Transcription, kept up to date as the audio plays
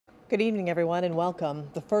Good evening, everyone, and welcome.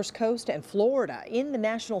 The First Coast and Florida in the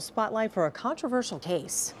national spotlight for a controversial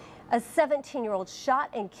case. A 17-year-old shot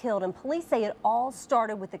and killed, and police say it all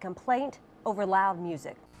started with a complaint over loud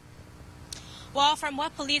music. Well, from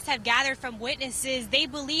what police have gathered from witnesses, they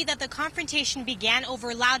believe that the confrontation began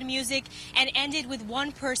over loud music and ended with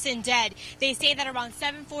one person dead. They say that around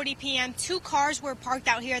 7:40 p.m., two cars were parked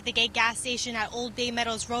out here at the Gate gas station at Old Bay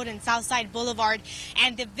Meadows Road and Southside Boulevard,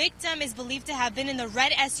 and the victim is believed to have been in the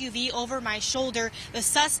red SUV over my shoulder. The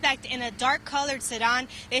suspect in a dark-colored sedan.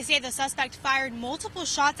 They say the suspect fired multiple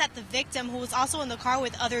shots at the victim, who was also in the car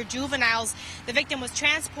with other juveniles. The victim was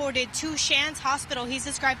transported to Shands Hospital. He's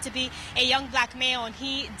described to be a young black male, and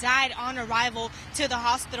he died on arrival to the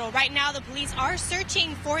hospital. Right now, the police are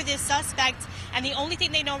searching for this suspect, and the only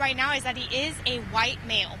thing they know right now is that he is a white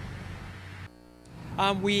male.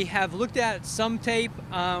 We have looked at some tape,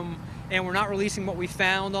 and we're not releasing what we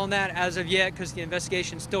found on that as of yet because the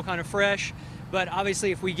investigation is still kind of fresh. But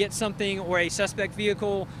obviously, if we get something or a suspect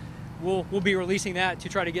vehicle, we'll be releasing that to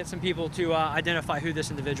try to get some people to identify who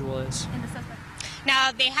this individual is. And the suspect?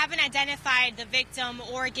 Now, they haven't identified the victim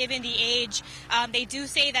or given the age. They do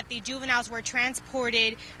say that the juveniles were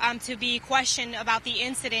transported to be questioned about the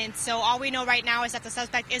incident. So all we know right now is that the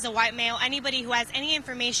suspect is a white male. Anybody who has any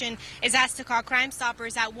information is asked to call Crime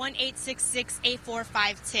Stoppers at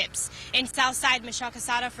 1-866-845-TIPS. In Southside, Michelle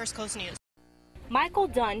Casada, First Coast News. Michael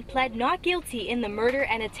Dunn pled not guilty in the murder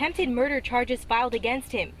and attempted murder charges filed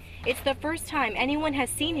against him. It's the first time anyone has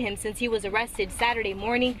seen him since he was arrested Saturday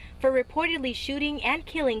morning for reportedly shooting and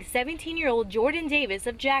killing 17-year-old Jordan Davis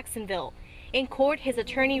of Jacksonville. In court, his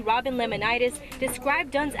attorney Robin Lemonitis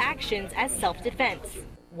described Dunn's actions as self-defense.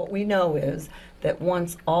 What we know is that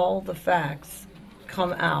once all the facts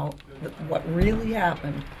come out, what really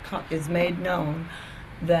happened is made known,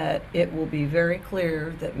 that it will be very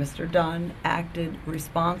clear that Mr. Dunn acted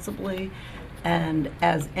responsibly and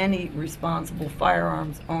as any responsible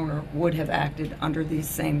firearms owner would have acted under these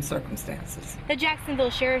same circumstances. The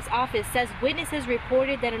Jacksonville Sheriff's Office says witnesses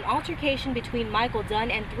reported that an altercation between Michael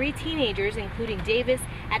Dunn and three teenagers, including Davis,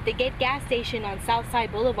 at the Gate gas station on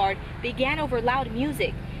Southside Boulevard began over loud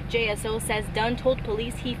music. JSO says Dunn told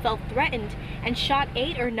police he felt threatened and shot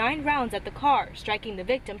 8 or 9 rounds at the car, striking the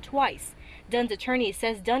victim twice. Dunn's attorney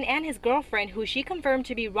says Dunn and his girlfriend, who she confirmed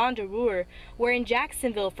to be Rhonda Ruhr, were in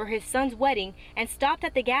Jacksonville for his son's wedding and stopped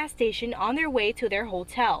at the gas station on their way to their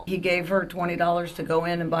hotel. He gave her $20 to go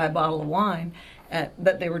in and buy a bottle of wine,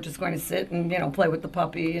 that they were just going to sit and, play with the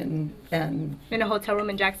puppy and... In a hotel room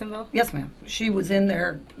in Jacksonville? Yes, ma'am. She was in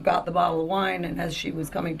there, got the bottle of wine, and as she was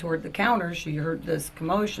coming toward the counter, she heard this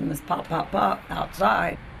commotion, this pop, pop, pop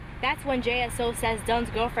outside. That's when JSO says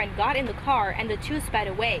Dunn's girlfriend got in the car and the two sped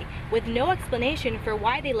away, with no explanation for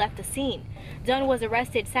why they left the scene. Dunn was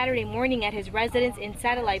arrested Saturday morning at his residence in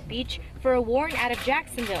Satellite Beach for a warrant out of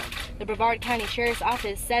Jacksonville. The Brevard County Sheriff's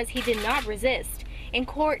Office says he did not resist. In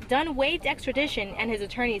court, Dunn waived extradition, and his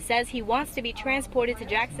attorney says he wants to be transported to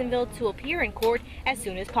Jacksonville to appear in court as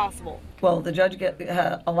soon as possible. Well, the judge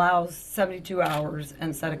allows 72 hours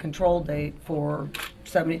and set a control date for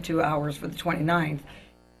 72 hours for the 29th.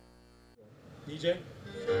 DJ,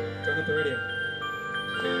 turn up the radio.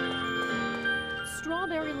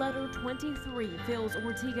 Strawberry Letter 23 fills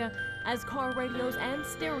Ortega as car radios and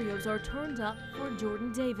stereos are turned up for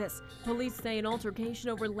Jordan Davis. Police say an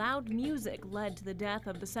altercation over loud music led to the death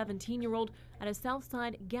of the 17-year-old at a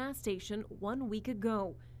Southside gas station 1 week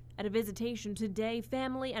ago. At a visitation today,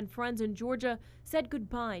 family and friends in Georgia said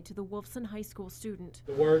goodbye to the Wolfson High School student.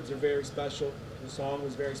 The words are very special. The song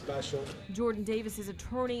was very special. Jordan Davis's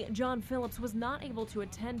attorney, John Phillips, was not able to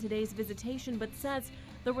attend today's visitation, but says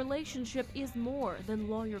the relationship is more than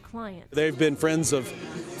lawyer-client. They've been friends of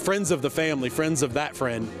the family, friends of that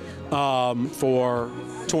friend, for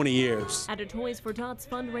 20 years. At a Toys for Tots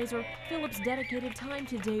fundraiser, Phillips dedicated time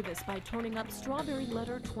to Davis by turning up Strawberry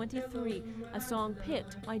Letter 23, a song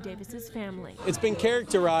picked by Davis's family. It's been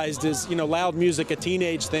characterized as, loud music, a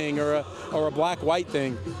teenage thing or a black-white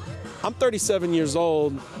thing. I'm 37 years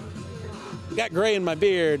old, got gray in my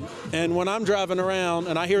beard, and when I'm driving around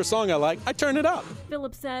and I hear a song I like, I turn it up.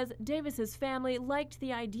 Phillips says Davis's family liked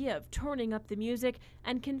the idea of turning up the music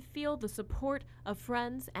and can feel the support of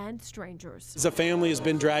friends and strangers. The family has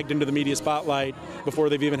been dragged into the media spotlight before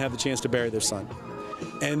they've even had the chance to bury their son.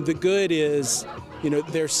 And the good is,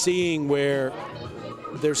 they're seeing where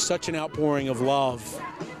there's such an outpouring of love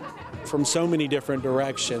from so many different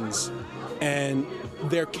directions, and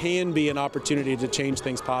there can be an opportunity to change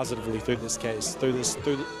things positively through this case,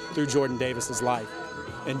 through Jordan Davis's life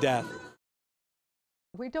and death.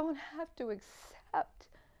 We don't have to accept,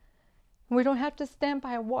 we don't have to stand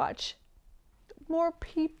by and watch more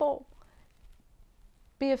people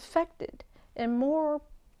be affected and more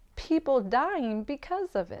people dying because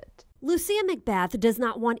of it. Lucia McBath does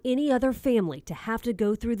not want any other family to have to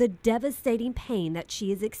go through the devastating pain that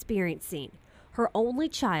she is experiencing. Her only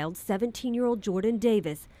child, 17-year-old Jordan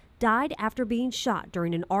Davis, died after being shot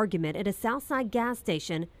during an argument at a Southside gas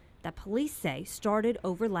station that police say started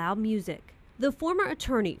over loud music. The former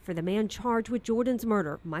attorney for the man charged with Jordan's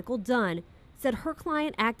murder, Michael Dunn, said her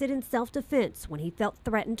client acted in self-defense when he felt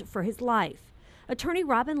threatened for his life. Attorney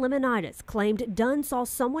Robin Lemonitis claimed Dunn saw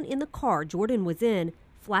someone in the car Jordan was in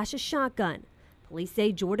flash a shotgun. Police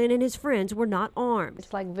say Jordan and his friends were not armed.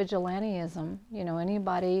 It's like vigilantism. You know,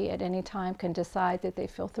 anybody at any time can decide that they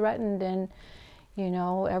feel threatened, and, you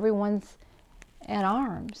know, everyone's at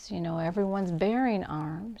arms. You know, everyone's bearing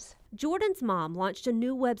arms. Jordan's mom launched a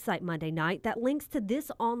new website Monday night that links to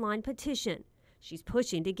this online petition. She's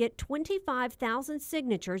pushing to get 25,000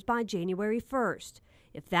 signatures by January 1st.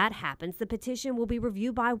 If that happens, the petition will be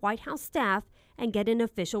reviewed by White House staff and get an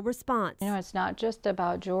official response. You know, it's not just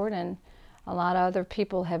about Jordan. A lot of other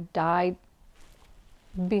people have died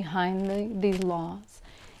behind these laws.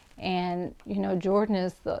 And, you know, Jordan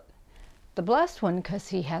is the blessed one because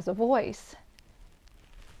he has a voice.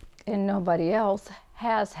 And nobody else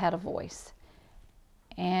has had a voice.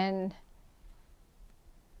 And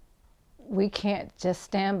we can't just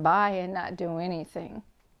stand by and not do anything.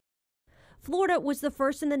 Florida was the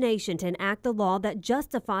first in the nation to enact the law that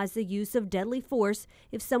justifies the use of deadly force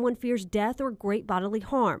if someone fears death or great bodily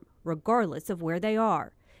harm, regardless of where they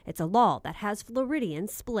are. It's a law that has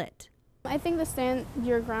Floridians split. I think the stand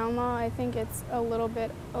your ground law, I think it's a little bit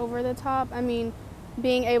over the top. I mean,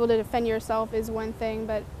 being able to defend yourself is one thing,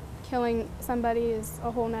 but killing somebody is a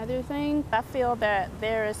whole nother thing. I feel that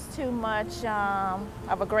there is too much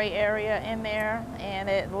of a gray area in there, and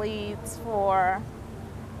it leads for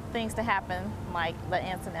things to happen like the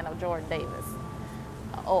incident of Jordan Davis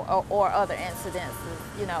or other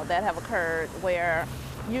incidences, you know, that have occurred where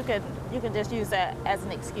you can just use that as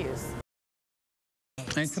an excuse.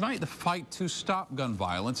 And tonight, the fight to stop gun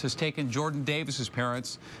violence has taken Jordan Davis's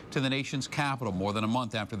parents to the nation's capital more than a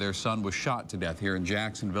month after their son was shot to death here in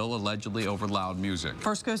Jacksonville, allegedly over loud music.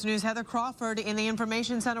 First Coast News' Heather Crawford in the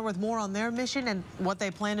Information Center with more on their mission and what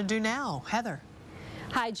they plan to do now. Heather.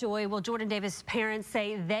 Hi, Joy. Well, Jordan Davis' parents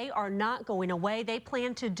say they are not going away. They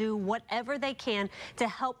plan to do whatever they can to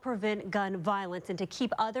help prevent gun violence and to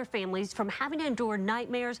keep other families from having to endure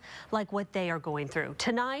nightmares like what they are going through.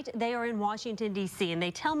 Tonight, they are in Washington, D.C., and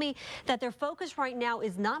they tell me that their focus right now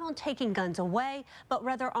is not on taking guns away, but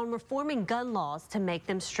rather on reforming gun laws to make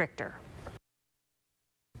them stricter.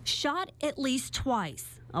 Shot at least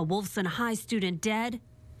twice, a Wolfson High student dead,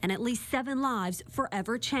 and at least 7 lives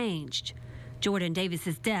forever changed. Jordan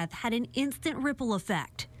Davis's death had an instant ripple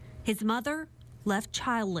effect. His mother left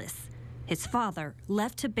childless. His father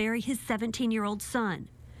left to bury his 17-year-old son.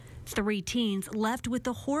 3 teens left with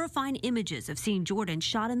the horrifying images of seeing Jordan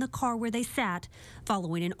shot in the car where they sat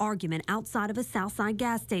following an argument outside of a Southside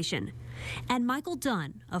gas station. And Michael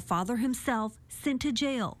Dunn, a father himself, sent to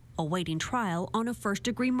jail, awaiting trial on a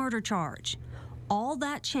first-degree murder charge. All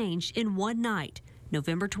that changed in one night,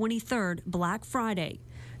 November 23rd, Black Friday.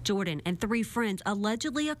 Jordan and 3 friends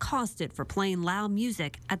allegedly accosted for playing loud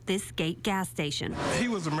music at this Gate gas station. He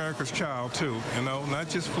was America's child, too, you know, not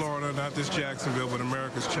just Florida, not just Jacksonville, but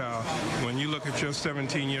America's child. When you look at your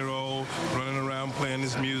 17-year-old running around playing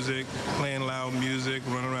this music, playing loud music,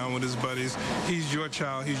 running around with his buddies, he's your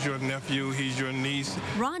child, he's your nephew, he's your niece.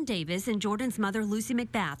 Ron Davis and Jordan's mother, Lucy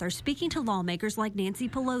McBath, are speaking to lawmakers like Nancy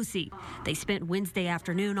Pelosi. They spent Wednesday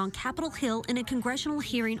afternoon on Capitol Hill in a congressional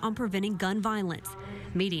hearing on preventing gun violence,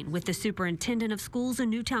 meeting with the superintendent of schools in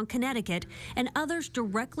Newtown, Connecticut, and others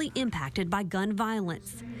directly impacted by gun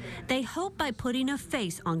violence. They hope by putting a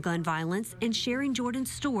face on gun violence and sharing Jordan's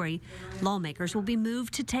story, lawmakers will be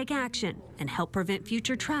moved to take action and help prevent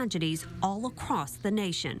future tragedies all across the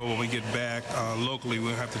nation. When we get back locally,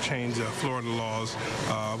 we'll have to change Florida laws.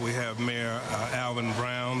 We have Mayor Alvin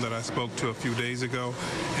Brown that I spoke to a few days ago,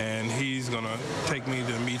 and he's going to take me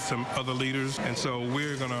to meet some other leaders. And so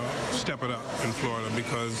we're going to step it up in Florida,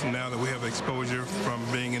 because now that we have exposure from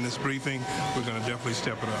being in this briefing, we're going to definitely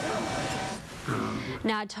step it up.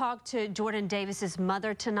 Now, I talked to Jordan Davis's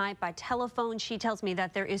mother tonight by telephone. She tells me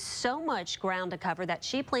that there is so much ground to cover that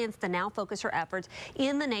she plans to now focus her efforts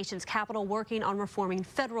in the nation's capital working on reforming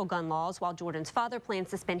federal gun laws, while Jordan's father plans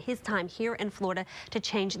to spend his time here in Florida to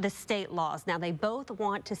change the state laws. Now, they both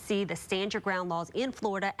want to see the stand your ground laws in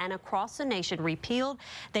Florida and across the nation repealed.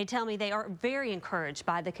 They tell me they are very encouraged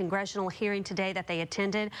by the congressional hearing today that they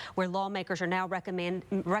attended, where lawmakers are now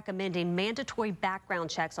recommending mandatory background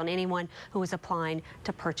checks on anyone who is was applying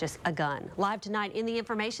to purchase a gun. Live tonight in the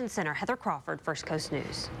Information Center, Heather Crawford, First Coast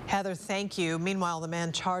News. Heather, thank you. Meanwhile, the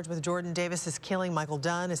man charged with Jordan Davis's killing, Michael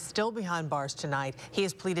Dunn, is still behind bars tonight. He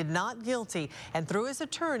has pleaded not guilty and through his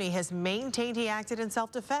attorney has maintained he acted in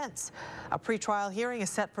self-defense. A pretrial hearing is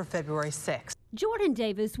set for February 6th. Jordan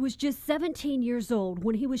Davis was just 17 years old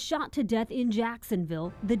when he was shot to death in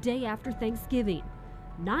Jacksonville the day after Thanksgiving.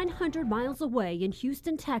 900 miles away in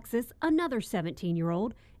Houston, Texas, another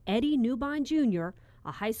 17-year-old, Eddie Newbine Jr.,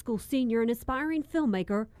 a high school senior and aspiring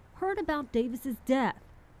filmmaker, heard about Davis's death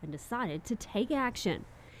and decided to take action.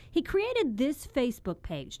 He created this Facebook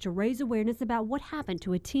page to raise awareness about what happened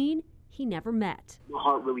to a teen he never met. My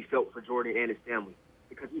heart really felt for Jordan and his family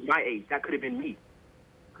because he's my age. That could have been me.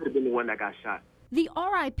 Could have been the one that got shot. The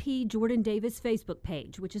RIP Jordan Davis Facebook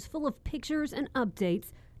page, which is full of pictures and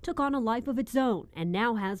updates, took on a life of its own and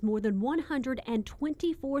now has more than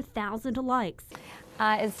 124,000 likes.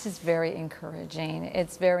 It's just very encouraging.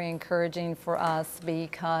 It's very encouraging for us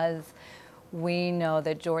because we know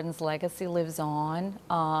that Jordan's legacy lives on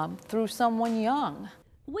through someone young.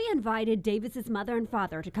 We invited Davis's mother and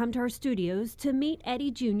father to come to our studios to meet Eddie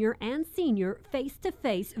Jr. and Sr.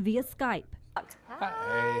 face-to-face via Skype.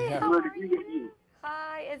 Hi, how are you?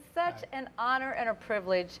 Hi, it's such an honor and a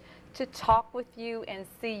privilege to talk with you and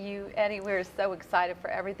see you. Eddie, we're so excited for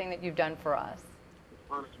everything that you've done for us.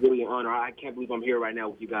 It's really an honor. I can't believe I'm here right now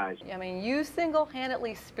with you guys. I mean, you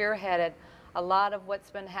single-handedly spearheaded a lot of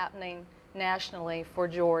what's been happening nationally for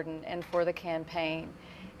Jordan and for the campaign.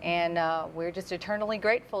 And we're just eternally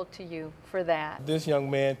grateful to you for that. This young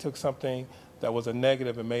man took something that was a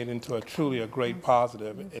negative and made it into truly a great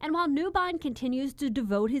positive. And while Newbine continues to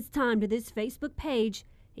devote his time to this Facebook page,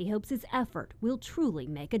 he hopes his effort will truly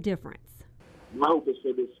make a difference. My hope is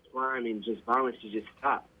for this crime and just violence to just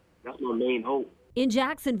stop. That's my main hope. In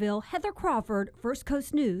Jacksonville, Heather Crawford, First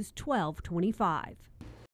Coast News, 1225.